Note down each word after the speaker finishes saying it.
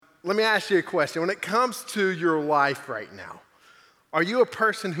let me ask you a question. When it comes to your life right now, are you a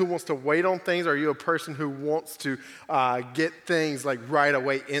person who wants to wait on things? Or are you a person who wants to get things like right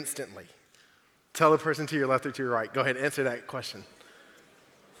away instantly? Tell the person to your left or to your right. Go ahead and answer that question.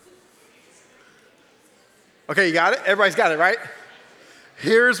 Okay, you got it? Everybody's got it, right?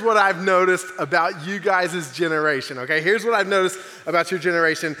 Here's what I've noticed about you guys' generation, okay? Here's what I've noticed about your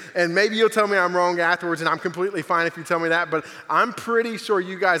generation, and maybe you'll tell me I'm wrong afterwards, and I'm completely fine if you tell me that, but I'm pretty sure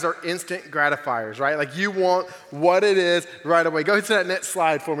you guys are instant gratifiers, right? Like you want what it is right away. Go ahead to that next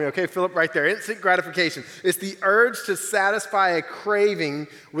slide for me, okay, Philip, right there. Instant gratification. It's the urge to satisfy a craving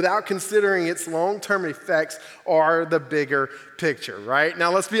without considering its long-term effects or the bigger picture, right?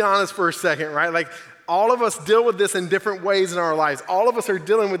 Now, let's be honest for a second, right? Like, all of us deal with this in different ways in our lives. All of us are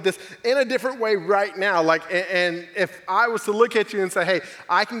dealing with this in a different way right now. Like, and if I was to look at you and say, hey,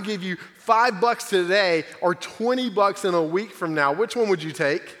 I can give you $5 today or $20 in a week from now, which one would you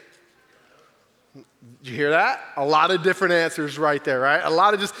take? Did you hear that? A lot of different answers right there, right? A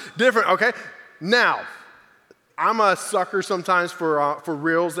lot of just different, okay? Now, I'm a sucker sometimes for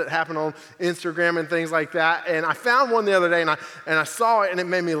reels that happen on Instagram and things like that. And I found one the other day, and I saw it, and it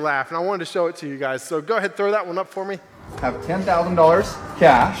made me laugh. And I wanted to show it to you guys. So go ahead, throw that one up for me. Have $10,000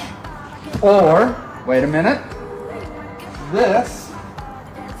 cash, or, wait a minute, this,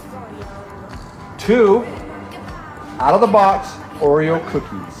 2 out-of-the-box Oreo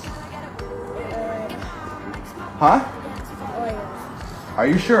cookies. Huh? Are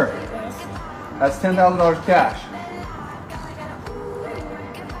you sure? That's $10,000 cash.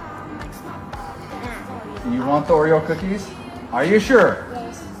 You want the Oreo cookies? Are you sure?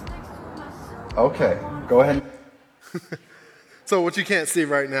 Yes. Okay, go ahead. So what you can't see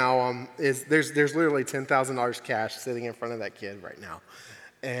right now is there's literally $10,000 cash sitting in front of that kid right now.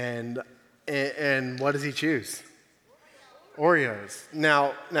 And what does he choose? Oreos.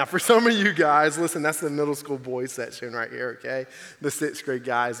 Now, for some of you guys, listen, that's the middle school boys section right here, okay? The 6th grade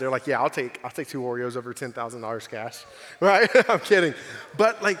guys, they're like, yeah, I'll take 2 Oreos over $10,000 cash, right? I'm kidding.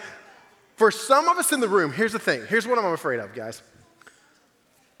 But like, for some of us in the room, here's the thing. Here's what I'm afraid of, guys.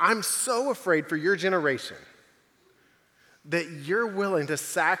 I'm so afraid for your generation that you're willing to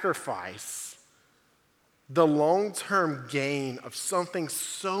sacrifice the long-term gain of something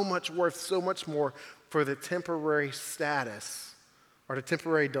so much worth, so much more for the temporary status or the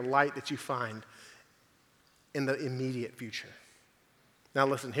temporary delight that you find in the immediate future. Now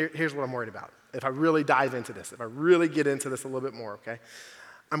listen, here's what I'm worried about. If I really dive into this, if I really get into this a little bit more, okay?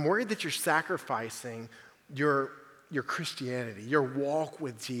 I'm worried that you're sacrificing your Christianity, your walk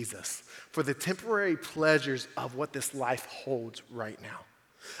with Jesus, for the temporary pleasures of what this life holds right now.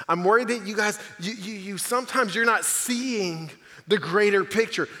 I'm worried that you guys, you sometimes you're not seeing the greater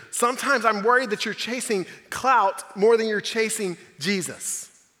picture. Sometimes I'm worried that you're chasing clout more than you're chasing Jesus.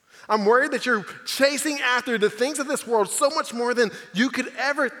 I'm worried that you're chasing after the things of this world so much more than you could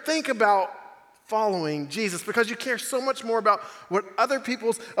ever think about following Jesus, because you care so much more about what other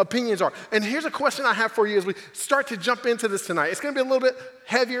people's opinions are. And here's a question I have for you as we start to jump into this tonight. It's going to be a little bit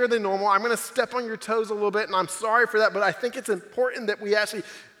heavier than normal. I'm going to step on your toes a little bit, and I'm sorry for that, but I think it's important that we actually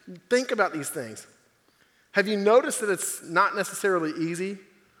think about these things. Have you noticed that it's not necessarily easy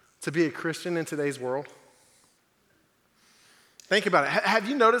to be a Christian in today's world? Think about it. Have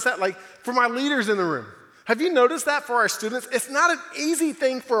you noticed that? Like, for my leaders in the room, have you noticed that for our students? It's not an easy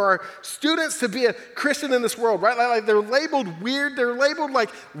thing for our students to be a Christian in this world, right? Like they're labeled weird. They're labeled like,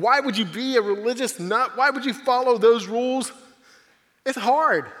 why would you be a religious nut? Why would you follow those rules? It's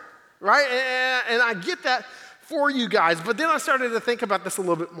hard, right? And I get that for you guys. But then I started to think about this a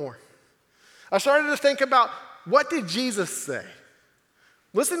little bit more. I started to think about, what did Jesus say?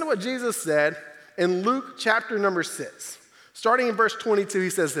 Listen to what Jesus said in Luke chapter number 6. Starting in verse 22, he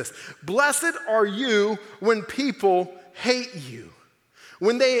says this: "Blessed are you when people hate you,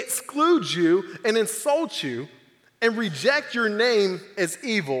 when they exclude you and insult you and reject your name as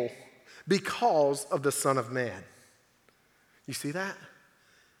evil because of the Son of Man." You see that?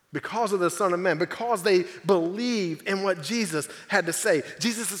 Because of the Son of Man, because they believe in what Jesus had to say.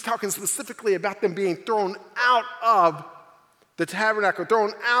 Jesus is talking specifically about them being thrown out of the tabernacle,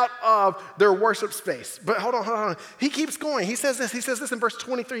 thrown out of their worship space. But hold on. He keeps going. He says this in verse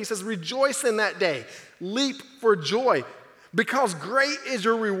 23. He says, "Rejoice in that day, leap for joy, because great is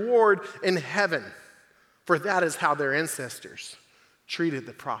your reward in heaven. For that is how their ancestors treated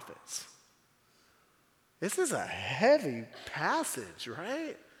the prophets." This is a heavy passage,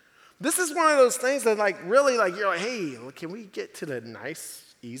 right? This is one of those things that really you're like, hey, can we get to the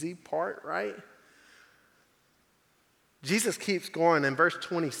nice, easy part, right? Jesus keeps going. In verse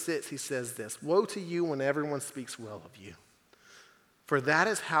 26, he says this: "Woe to you when everyone speaks well of you. for that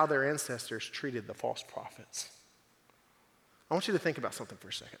is how their ancestors treated the false prophets. I want you to think about something for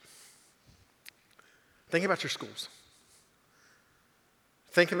a second. Think about your schools.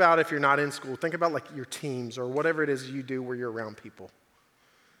 Think about if you're not in school. Think about like your teams or whatever it is you do where you're around people.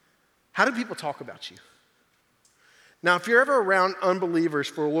 How do people talk about you? Now, if you're ever around unbelievers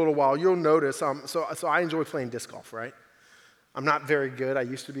for a little while, you'll notice, so I enjoy playing disc golf, right? I'm not very good. I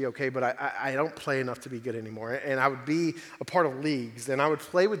used to be okay, but I don't play enough to be good anymore. And I would be a part of leagues, and I would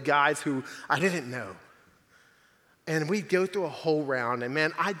play with guys who I didn't know. And we'd go through a whole round, and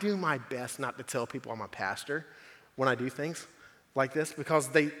man, I do my best not to tell people I'm a pastor when I do things like this because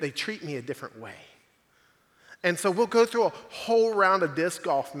they treat me a different way. And so we'll go through a whole round of disc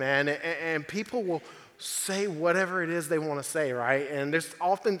golf, man, and people will say whatever it is they want to say, right? And there's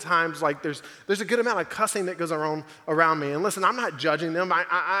oftentimes like there's a good amount of cussing that goes around me. And listen, I'm not judging them.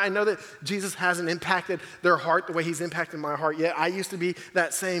 I know that Jesus hasn't impacted their heart the way he's impacted my heart yet. I used to be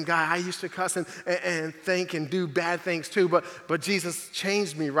that same guy. I used to cuss and think and do bad things too, but Jesus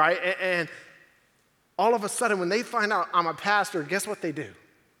changed me, right? And all of a sudden when they find out I'm a pastor, guess what they do?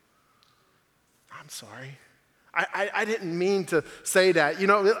 I'm sorry. I didn't mean to say that. You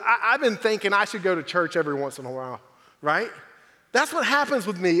know, I've been thinking I should go to church every once in a while, right? That's what happens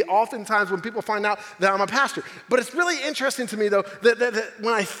with me oftentimes when people find out that I'm a pastor. But it's really interesting to me, though, that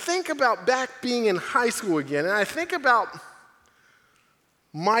when I think about back being in high school again, and I think about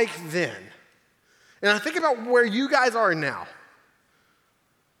Mike then, and I think about where you guys are now,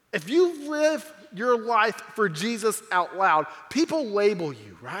 if you live your life for Jesus out loud, people label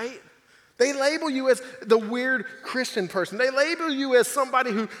you, right? They label you as the weird Christian person. They label you as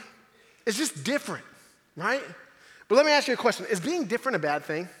somebody who is just different, right? But let me ask you a question. Is being different a bad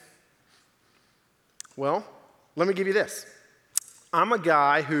thing? Well, let me give you this. I'm a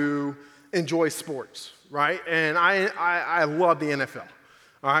guy who enjoys sports, right? And I love the NFL,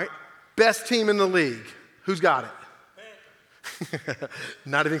 all right? Best team in the league. Who's got it?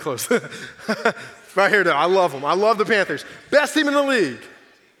 Not even close. Right here, though. I love them. I love the Panthers. Best team in the league.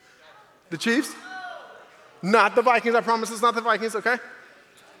 The Chiefs? Not the Vikings, I promise it's not the Vikings, okay?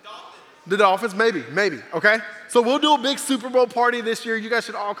 The Dolphins, maybe, okay? So we'll do a big Super Bowl party this year. You guys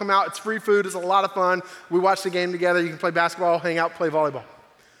should all come out. It's free food. It's a lot of fun. We watch the game together. You can play basketball, hang out, play volleyball.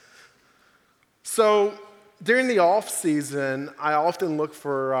 So during the off season, I often look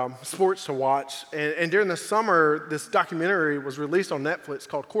for sports to watch. And during the summer, this documentary was released on Netflix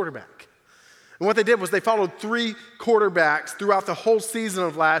called Quarterback. And what they did was they followed 3 quarterbacks throughout the whole season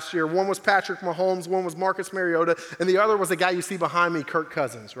of last year. One was Patrick Mahomes, one was Marcus Mariota, and the other was the guy you see behind me, Kirk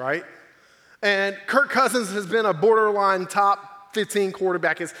Cousins, right? And Kirk Cousins has been a borderline top 15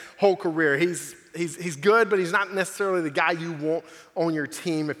 quarterback his whole career. He's good, but he's not necessarily the guy you want on your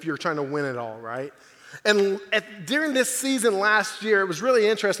team if you're trying to win it all, right? And during this season last year, it was really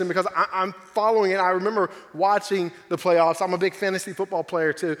interesting because I'm following it. I remember watching the playoffs. I'm a big fantasy football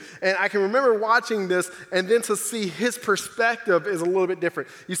player too. And I can remember watching this, and then to see his perspective is a little bit different.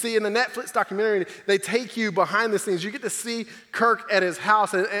 You see, in the Netflix documentary, they take you behind the scenes. You get to see Kirk at his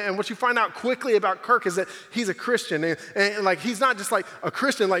house. And what you find out quickly about Kirk is that he's a Christian. And like, he's not just like a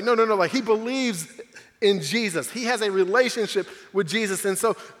Christian, like, no. Like, he believes in Jesus. He has a relationship with Jesus. And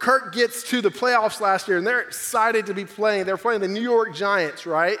so Kirk gets to the playoffs last year, and they're excited to be playing. They're playing the New York Giants,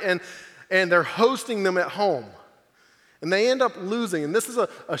 right? And they're hosting them at home. And they end up losing. And this is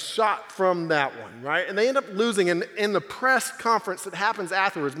a shot from that one, right? And they end up losing. And in the press conference that happens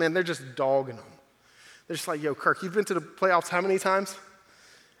afterwards, man, they're just dogging them. They're just like, yo, Kirk, you've been to the playoffs how many times?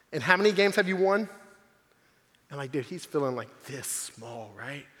 And how many games have you won? And like, dude, he's feeling like this small,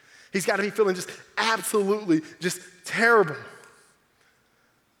 right? He's got to be feeling just absolutely just terrible.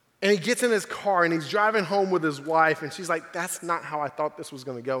 And he gets in his car and he's driving home with his wife, and she's like, that's not how I thought this was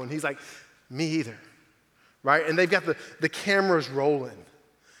going to go. And he's like, me either, right? And they've got the cameras rolling,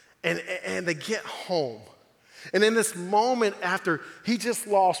 and they get home. And in this moment after he just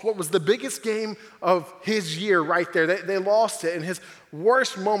lost what was the biggest game of his year right there, they lost it in his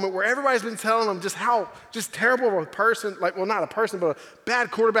worst moment where everybody's been telling him just how just terrible of a person, like, well, not a person, but a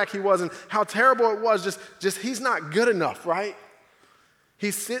bad quarterback he was, and how terrible it was, just he's not good enough, right? He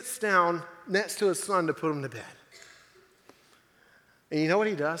sits down next to his son to put him to bed. And you know what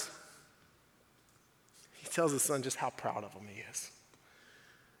he does? He tells his son just how proud of him he is.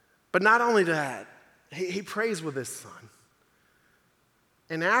 But not only that, he prays with his son.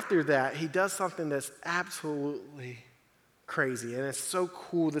 And after that, he does something that's absolutely crazy. And it's so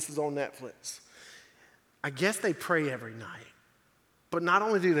cool. This is on Netflix. I guess they pray every night. But not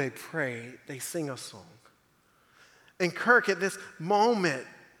only do they pray, they sing a song. And Kirk, at this moment,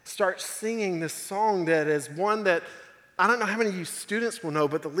 starts singing this song that is one that I don't know how many of you students will know,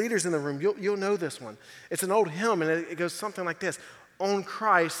 but the leaders in the room, you'll know this one. It's an old hymn, and it goes something like this. On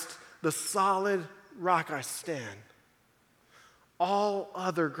Christ, the solid rock I stand. All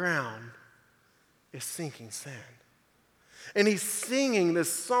other ground is sinking sand. And he's singing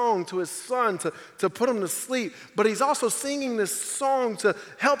this song to his son to put him to sleep, but he's also singing this song to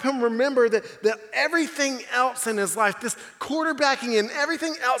help him remember that everything else in his life, this quarterbacking and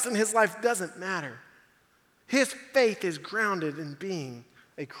everything else in his life doesn't matter. His faith is grounded in being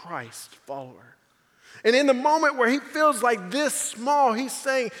a Christ follower. And in the moment where he feels like this small, he's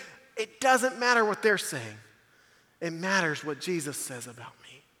saying, it doesn't matter what they're saying. It matters what Jesus says about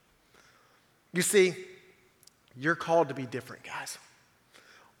me. You see, you're called to be different, guys.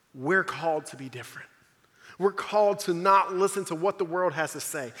 We're called to be different. We're called to not listen to what the world has to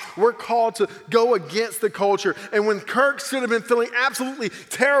say. We're called to go against the culture. And when Kirk should have been feeling absolutely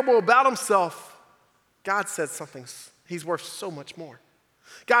terrible about himself, God said something. He's worth so much more.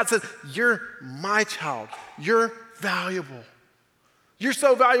 God said, you're my child. You're valuable. You're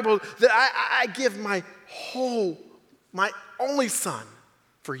so valuable that I give my only son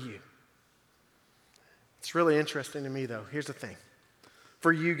for you. It's really interesting to me, though. Here's the thing.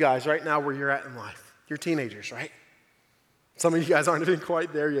 For you guys, right now where you're at in life, you're teenagers, right? Some of you guys aren't even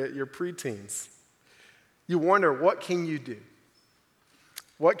quite there yet. You're preteens. You wonder, what can you do?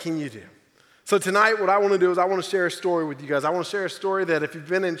 What can you do? So tonight, what I want to do is I want to share a story with you guys. I want to share a story that if you've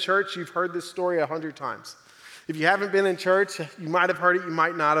been in church, you've heard this story 100 times. If you haven't been in church, you might have heard it, you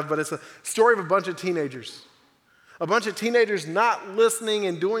might not have, but it's a story of a bunch of teenagers. A bunch of teenagers not listening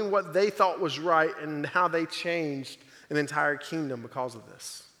and doing what they thought was right and how they changed an entire kingdom because of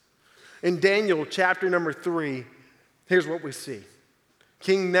this. In Daniel chapter number 3, here's what we see.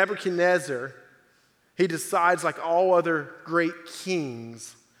 King Nebuchadnezzar, he decides, like all other great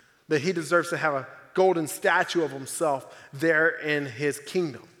kings, that he deserves to have a golden statue of himself there in his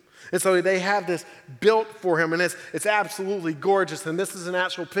kingdom. And so they have this built for him, and it's absolutely gorgeous, and this is an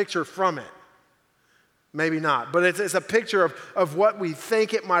actual picture from it. Maybe not, but it's a picture of what we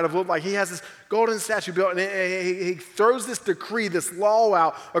think it might have looked like. He has this golden statue built, and he throws this decree, this law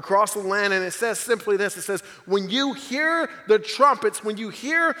out across the land, and it says simply this. It says, when you hear the trumpets, when you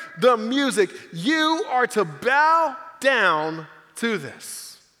hear the music, you are to bow down to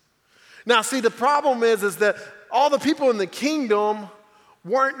this. Now, see, the problem is that all the people in the kingdom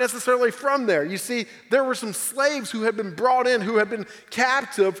weren't necessarily from there. You see, there were some slaves who had been brought in, who had been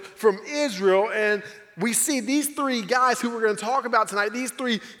captive from Israel, and we see these three guys who we're going to talk about tonight, these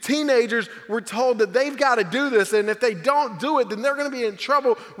three teenagers were told that they've got to do this, and if they don't do it, then they're going to be in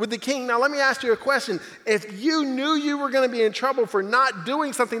trouble with the king. Now, let me ask you a question. If you knew you were going to be in trouble for not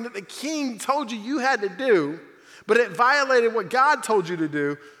doing something that the king told you had to do, but it violated what God told you to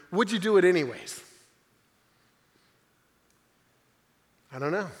do, would you do it anyways? I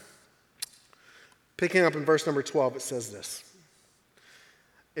don't know. Picking up in verse number 12, it says this.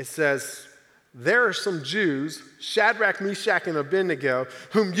 It says, there are some Jews, Shadrach, Meshach, and Abednego,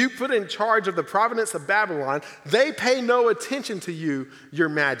 whom you put in charge of the province of Babylon. They pay no attention to you, your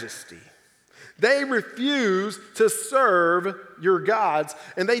majesty. They refuse to serve your gods,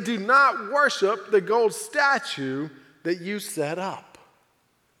 and they do not worship the gold statue that you set up.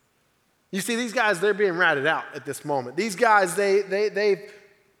 You see, these guys, they're being ratted out at this moment. These guys, they've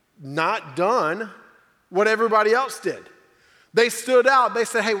not done what everybody else did. They stood out. They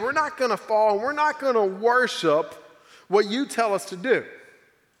said, hey, we're not going to fall, and we're not going to worship what you tell us to do.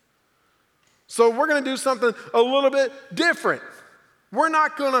 So we're going to do something a little bit different. We're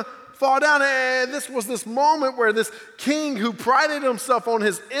not going to fall down. And this was this moment where this king who prided himself on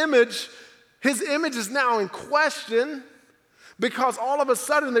his image is now in question, because all of a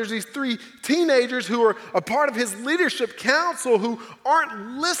sudden there's these three teenagers who are a part of his leadership council who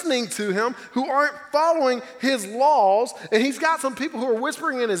aren't listening to him, who aren't following his laws, and he's got some people who are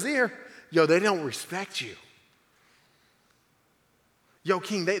whispering in his ear, yo, they don't respect you. Yo,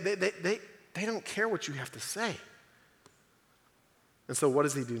 king, they don't care what you have to say. And so what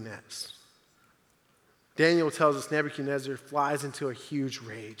does he do next? Daniel tells us Nebuchadnezzar flies into a huge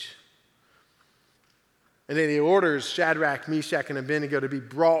rage. And then he orders Shadrach, Meshach, and Abednego to be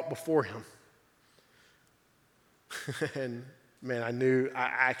brought before him. And man,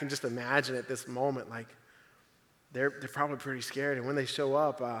 I can just imagine at this moment, like, they're probably pretty scared. And when they show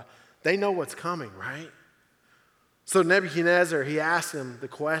up, they know what's coming, right? So Nebuchadnezzar, he asks him the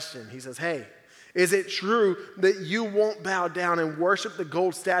question. He says, hey, is it true that you won't bow down and worship the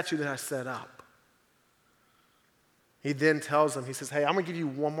gold statue that I set up? He then tells him, he says, hey, I'm going to give you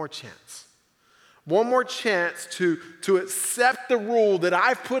one more chance. One more chance to accept the rule that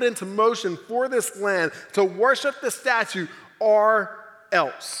I've put into motion for this land, to worship the statue, or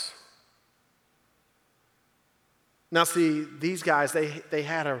else. Now see, these guys, they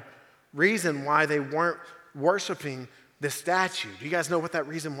had a reason why they weren't worshiping the statue. Do you guys know what that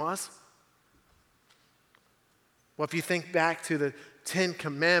reason was? Well, if you think back to the 10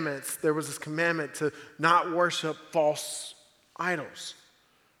 Commandments, there was this commandment to not worship false idols,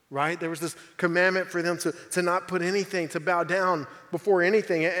 right? There was this commandment for them to not put anything, to bow down before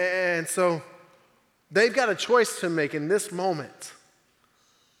anything. And so they've got a choice to make in this moment.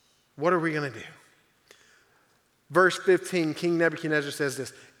 What are we going to do? Verse 15, King Nebuchadnezzar says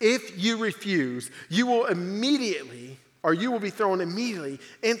this: if you refuse, you will be thrown immediately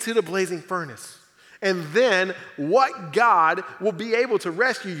into the blazing furnace. And then what God will be able to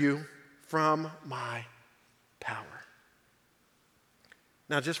rescue you from my power?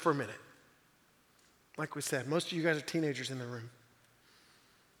 Now, just for a minute, like we said, most of you guys are teenagers in the room.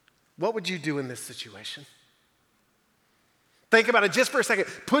 What would you do in this situation? Think about it just for a second.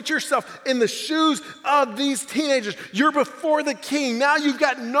 Put yourself in the shoes of these teenagers. You're before the king. Now you've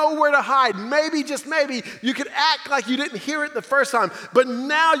got nowhere to hide. Maybe, just maybe, you could act like you didn't hear it the first time. But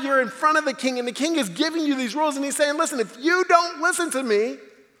now you're in front of the king, and the king is giving you these rules, and he's saying, listen, if you don't listen to me,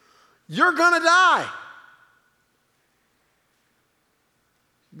 you're going to die.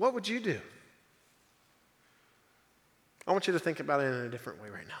 What would you do? I want you to think about it in a different way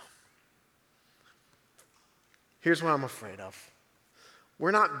right now. Here's what I'm afraid of. We're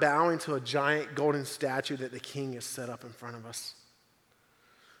not bowing to a giant golden statue that the king has set up in front of us.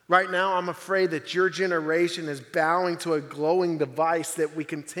 Right now, I'm afraid that your generation is bowing to a glowing device that we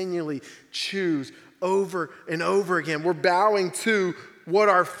continually choose over and over again. We're bowing to what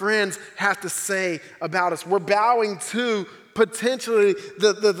our friends have to say about us. We're bowing to potentially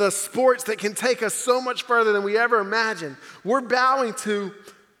the sports that can take us so much further than we ever imagined. We're bowing to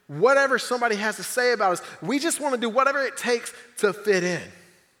whatever somebody has to say about us. We just want to do whatever it takes to fit in.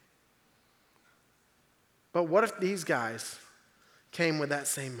 But what if these guys came with that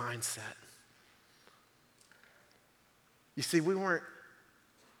same mindset? You see, we weren't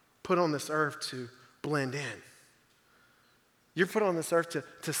put on this earth to blend in. You're put on this earth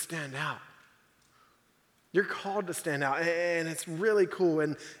to stand out. You're called to stand out, and it's really cool.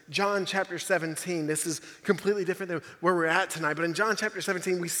 In John chapter 17, this is completely different than where we're at tonight, but in John chapter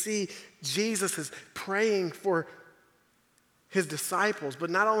 17, we see Jesus is praying for his disciples, but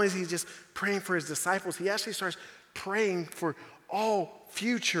not only is he just praying for his disciples, he actually starts praying for all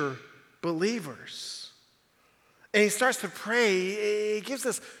future believers. And he starts to pray. He gives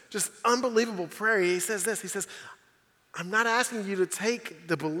this just unbelievable prayer. He says this, he says, I'm not asking you to take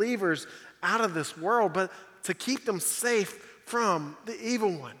the believers out of this world, but to keep them safe from the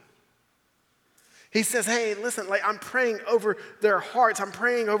evil one. He says, hey, listen, I'm praying over their hearts. I'm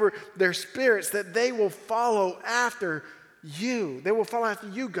praying over their spirits that they will follow after you. They will follow after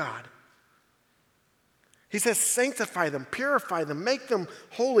you, God. He says, sanctify them, purify them, make them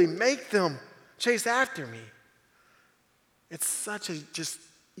holy, make them chase after me. It's such a just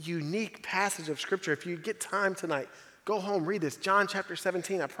unique passage of Scripture. If you get time tonight, go home, read this. John chapter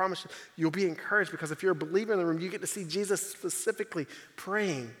 17, I promise you, you'll be encouraged because if you're a believer in the room, you get to see Jesus specifically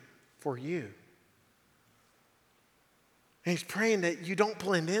praying for you. And he's praying that you don't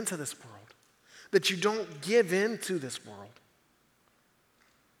blend into this world, that you don't give in to this world.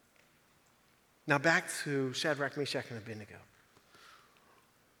 Now back to Shadrach, Meshach, and Abednego.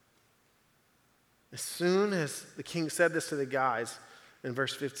 As soon as the king said this to the guys in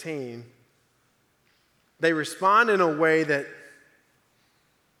verse 15, they respond in a way that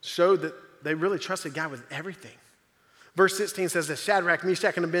showed that they really trusted God with everything. Verse 16 says that Shadrach,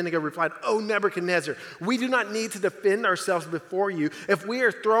 Meshach, and Abednego replied, "O Nebuchadnezzar, we do not need to defend ourselves before you. If we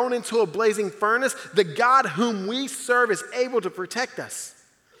are thrown into a blazing furnace, the God whom we serve is able to protect us.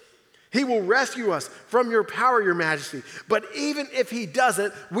 He will rescue us from your power, your majesty. But even if he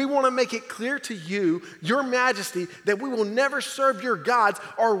doesn't, we want to make it clear to you, your majesty, that we will never serve your gods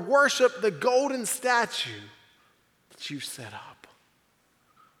or worship the golden statue that you set up."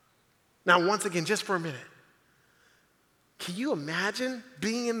 Now, once again, just for a minute, can you imagine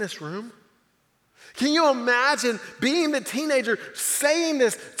being in this room? Can you imagine being the teenager saying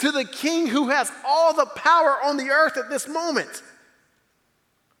this to the king who has all the power on the earth at this moment?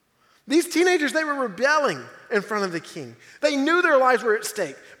 These teenagers, they were rebelling in front of the king. They knew their lives were at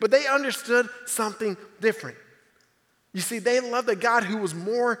stake, but they understood something different. You see, they loved a God who was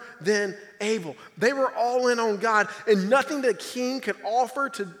more than able. They were all in on God, and nothing the king could offer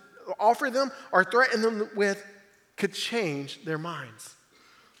them or threaten them with could change their minds.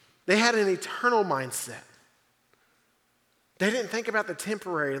 They had an eternal mindset. They didn't think about the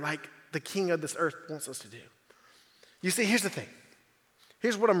temporary like the king of this earth wants us to do. You see, here's the thing.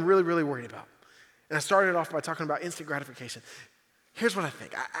 Here's what I'm really, really worried about. And I started off by talking about instant gratification. Here's what I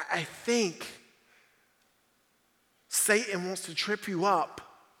think. I think Satan wants to trip you up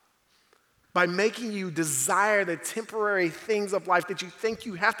by making you desire the temporary things of life that you think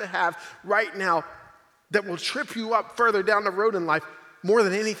you have to have right now that will trip you up further down the road in life more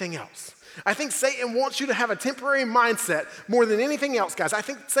than anything else. I think Satan wants you to have a temporary mindset more than anything else, guys. I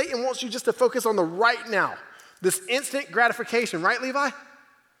think Satan wants you just to focus on the right now, this instant gratification, right, Levi?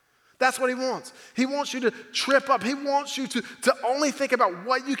 That's what he wants. He wants you to trip up. He wants you to only think about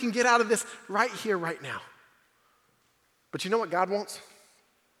what you can get out of this right here, right now. But you know what God wants?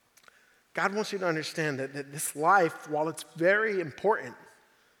 God wants you to understand that this life, while it's very important,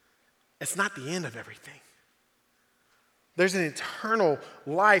 it's not the end of everything. There's an eternal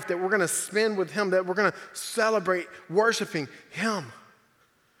life that we're going to spend with him, that we're going to celebrate worshiping him.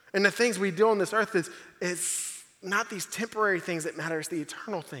 And the things we do on this earth is not these temporary things that matter, it's the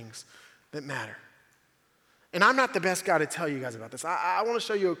eternal things that matter. And I'm not the best guy to tell you guys about this. I want to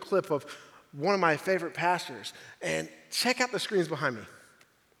show you a clip of one of my favorite pastors. And check out the screens behind me.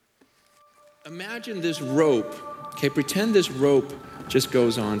 Imagine this rope, okay, pretend this rope just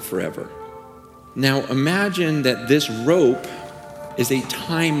goes on forever. Now imagine that this rope is a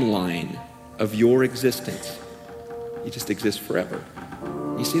timeline of your existence. You just exist forever.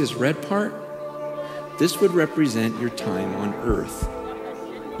 You see this red part? This would represent your time on earth.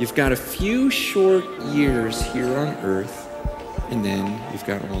 You've got a few short years here on earth, and then you've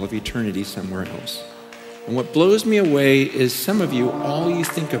got all of eternity somewhere else. And what blows me away is some of you, all you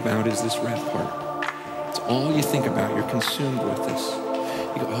think about is this red part. It's all you think about. You're consumed with this.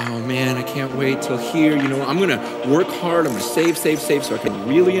 You go, oh man, I can't wait till here. You know, I'm going to work hard. I'm going to save so I can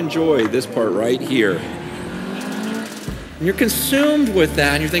really enjoy this part right here. And you're consumed with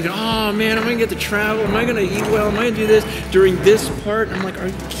that. And you're thinking, oh man, am I going to get to travel? Am I going to eat well? Am I going to do this during this part? And I'm like, are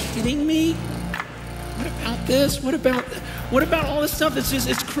you kidding me? What about this? What about all this stuff?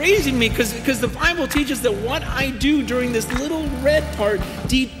 It's crazy to me because the Bible teaches that what I do during this little red part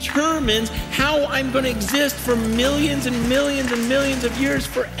determines how I'm going to exist for millions and millions and millions of years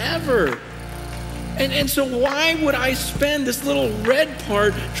forever. And so why would I spend this little red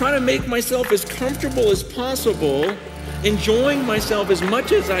part trying to make myself as comfortable as possible, enjoying myself as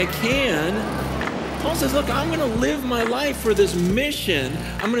much as I can? Paul says, look, I'm going to live my life for this mission.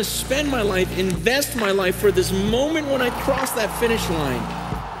 I'm going to spend my life, invest my life for this moment when I cross that finish line.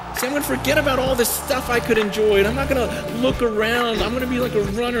 See, I'm going to forget about all this stuff I could enjoy, and I'm not going to look around. I'm going to be like a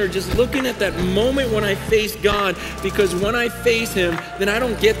runner, just looking at that moment when I face God, because when I face him, then I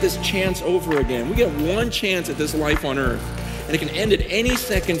don't get this chance over again. We get one chance at this life on earth, and it can end at any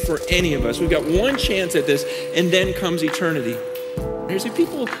second for any of us. We've got one chance at this, and then comes eternity. See,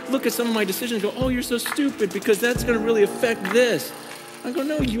 people look at some of my decisions and go, oh, you're so stupid because that's going to really affect this. I go,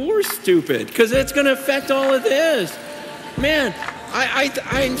 no, you're stupid because it's going to affect all of this. Man,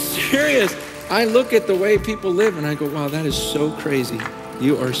 I'm serious. I look at the way people live and I go, wow, that is so crazy.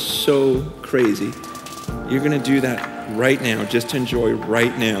 You are so crazy. You're going to do that right now, just to enjoy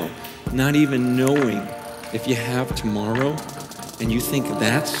right now, not even knowing if you have tomorrow, and you think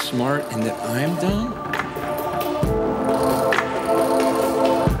that's smart and that I'm dumb.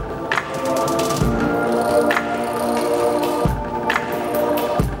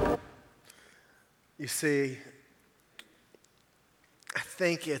 You see, I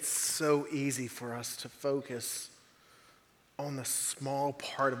think it's so easy for us to focus on the small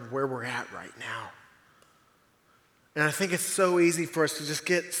part of where we're at right now. And I think it's so easy for us to just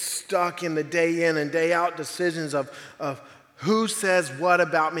get stuck in the day in and day out decisions of who says what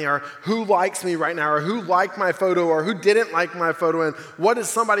about me, or who likes me right now, or who liked my photo, or who didn't like my photo, and what does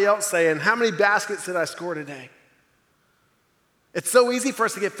somebody else say, and how many baskets did I score today? It's so easy for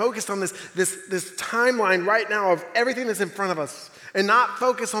us to get focused on this timeline right now of everything that's in front of us and not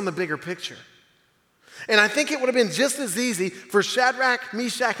focus on the bigger picture. And I think it would have been just as easy for Shadrach,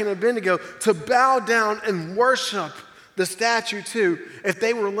 Meshach, and Abednego to bow down and worship the statue too if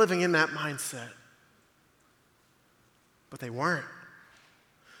they were living in that mindset. But they weren't.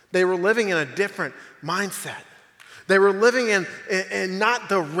 They were living in a different mindset. They were living in not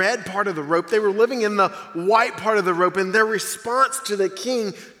the red part of the rope. They were living in the white part of the rope. And their response to the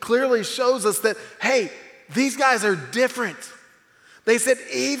king clearly shows us that, hey, these guys are different. They said,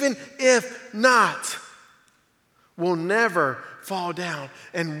 even if not, we'll never fall down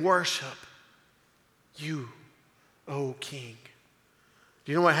and worship you, O king.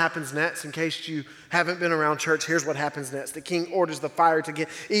 Do you know what happens next? In case you haven't been around church, here's what happens next. The king orders the fire to get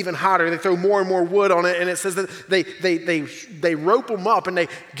even hotter. They throw more and more wood on it, and it says that they rope them up, and they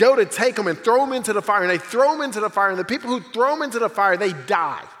go to take them and throw them into the fire, and they throw them into the fire, and the people who throw them into the fire, they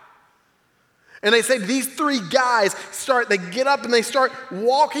die. And they say these three guys they get up and they start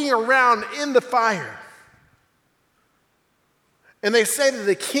walking around in the fire. And they say that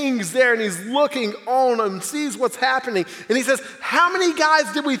the king's there and he's looking on and sees what's happening. And he says, how many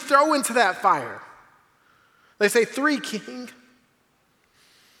guys did we throw into that fire? They say, 3, king.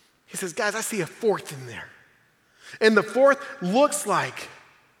 He says, guys, I see a 4th in there. And the 4th looks like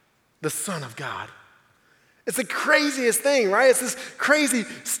the Son of God. It's the craziest thing, right? It's this crazy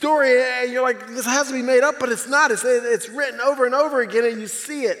story. And you're like, this has to be made up, but it's not. It's written over and over again, and you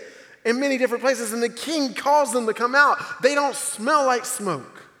see it in many different places, and the king calls them to come out. They don't smell like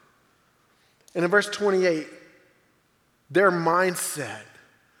smoke. And in verse 28, their mindset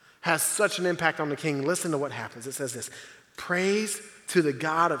has such an impact on the king. Listen to what happens. It says this: praise to the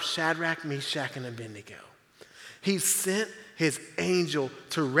God of Shadrach, Meshach, and Abednego. He sent his angel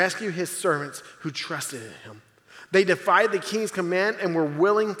to rescue his servants who trusted in him. They defied the king's command and were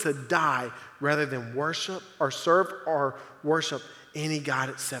willing to die rather than worship or serve or worship any God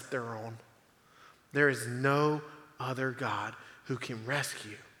except their own. There is no other God who can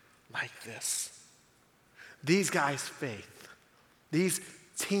rescue like this. These guys' faith, these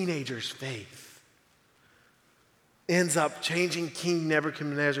teenagers' faith, ends up changing King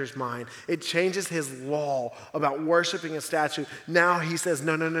Nebuchadnezzar's mind. It changes his law about worshiping a statue. Now he says,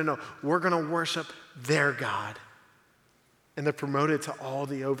 no, we're going to worship their God. And they're promoted to all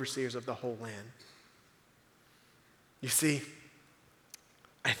the overseers of the whole land. You see,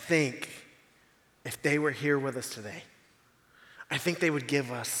 I think if they were here with us today, I think they would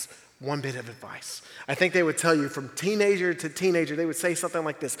give us one bit of advice. I think they would tell you from teenager to teenager, they would say something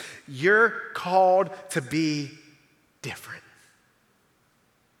like this: you're called to be different.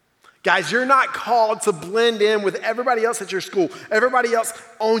 Guys, you're not called to blend in with everybody else at your school, everybody else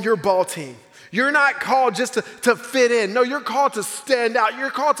on your ball team. You're not called just to fit in. No, you're called to stand out. You're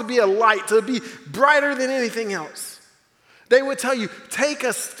called to be a light, to be brighter than anything else. They would tell you, take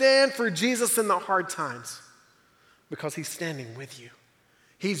a stand for Jesus in the hard times because he's standing with you.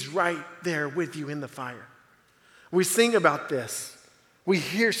 He's right there with you in the fire. We sing about this. We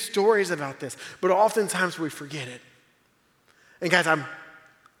hear stories about this, but oftentimes we forget it. And guys, I'm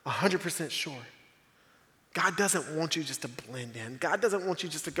 100% sure God doesn't want you just to blend in. God doesn't want you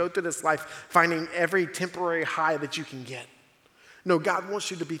just to go through this life finding every temporary high that you can get. No, God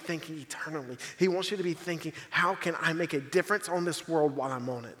wants you to be thinking eternally. He wants you to be thinking, how can I make a difference on this world while I'm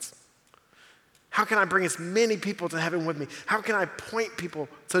on it? How can I bring as many people to heaven with me? How can I point people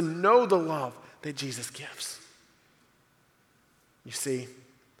to know the love that Jesus gives? You see,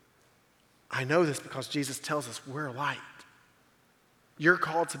 I know this because Jesus tells us we're a light. You're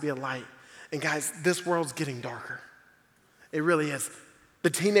called to be a light. And guys, this world's getting darker. It really is. The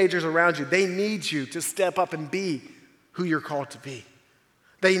teenagers around you, they need you to step up and be who you're called to be.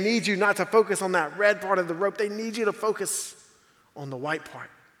 They need you not to focus on that red part of the rope. They need you to focus on the white part.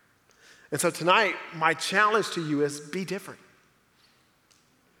 And so tonight, my challenge to you is be different.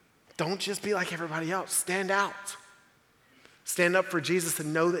 Don't just be like everybody else. Stand out. Stand up for Jesus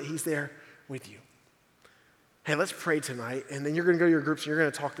and know that he's there with you. Hey, let's pray tonight, and then you're going to go to your groups and you're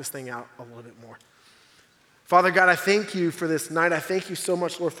going to talk this thing out a little bit more. Father God, I thank you for this night. I thank you so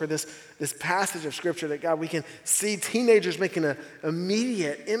much, Lord, for this passage of Scripture that, God, we can see teenagers making an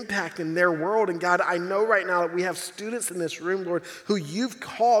immediate impact in their world. And, God, I know right now that we have students in this room, Lord, who you've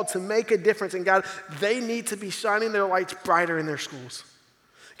called to make a difference. And, God, they need to be shining their lights brighter in their schools.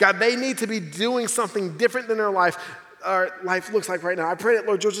 God, they need to be doing something different than their life looks like right now. I pray that,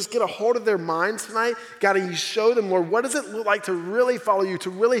 Lord, you'll just get a hold of their minds tonight. God, and you show them, Lord, what does it look like to really follow you, to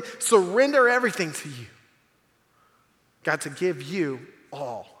really surrender everything to you? God, to give you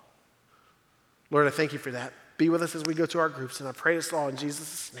all. Lord, I thank you for that. Be with us as we go to our groups, and I pray this all in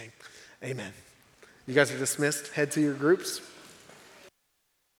Jesus' name. Amen. You guys are dismissed. Head to your groups.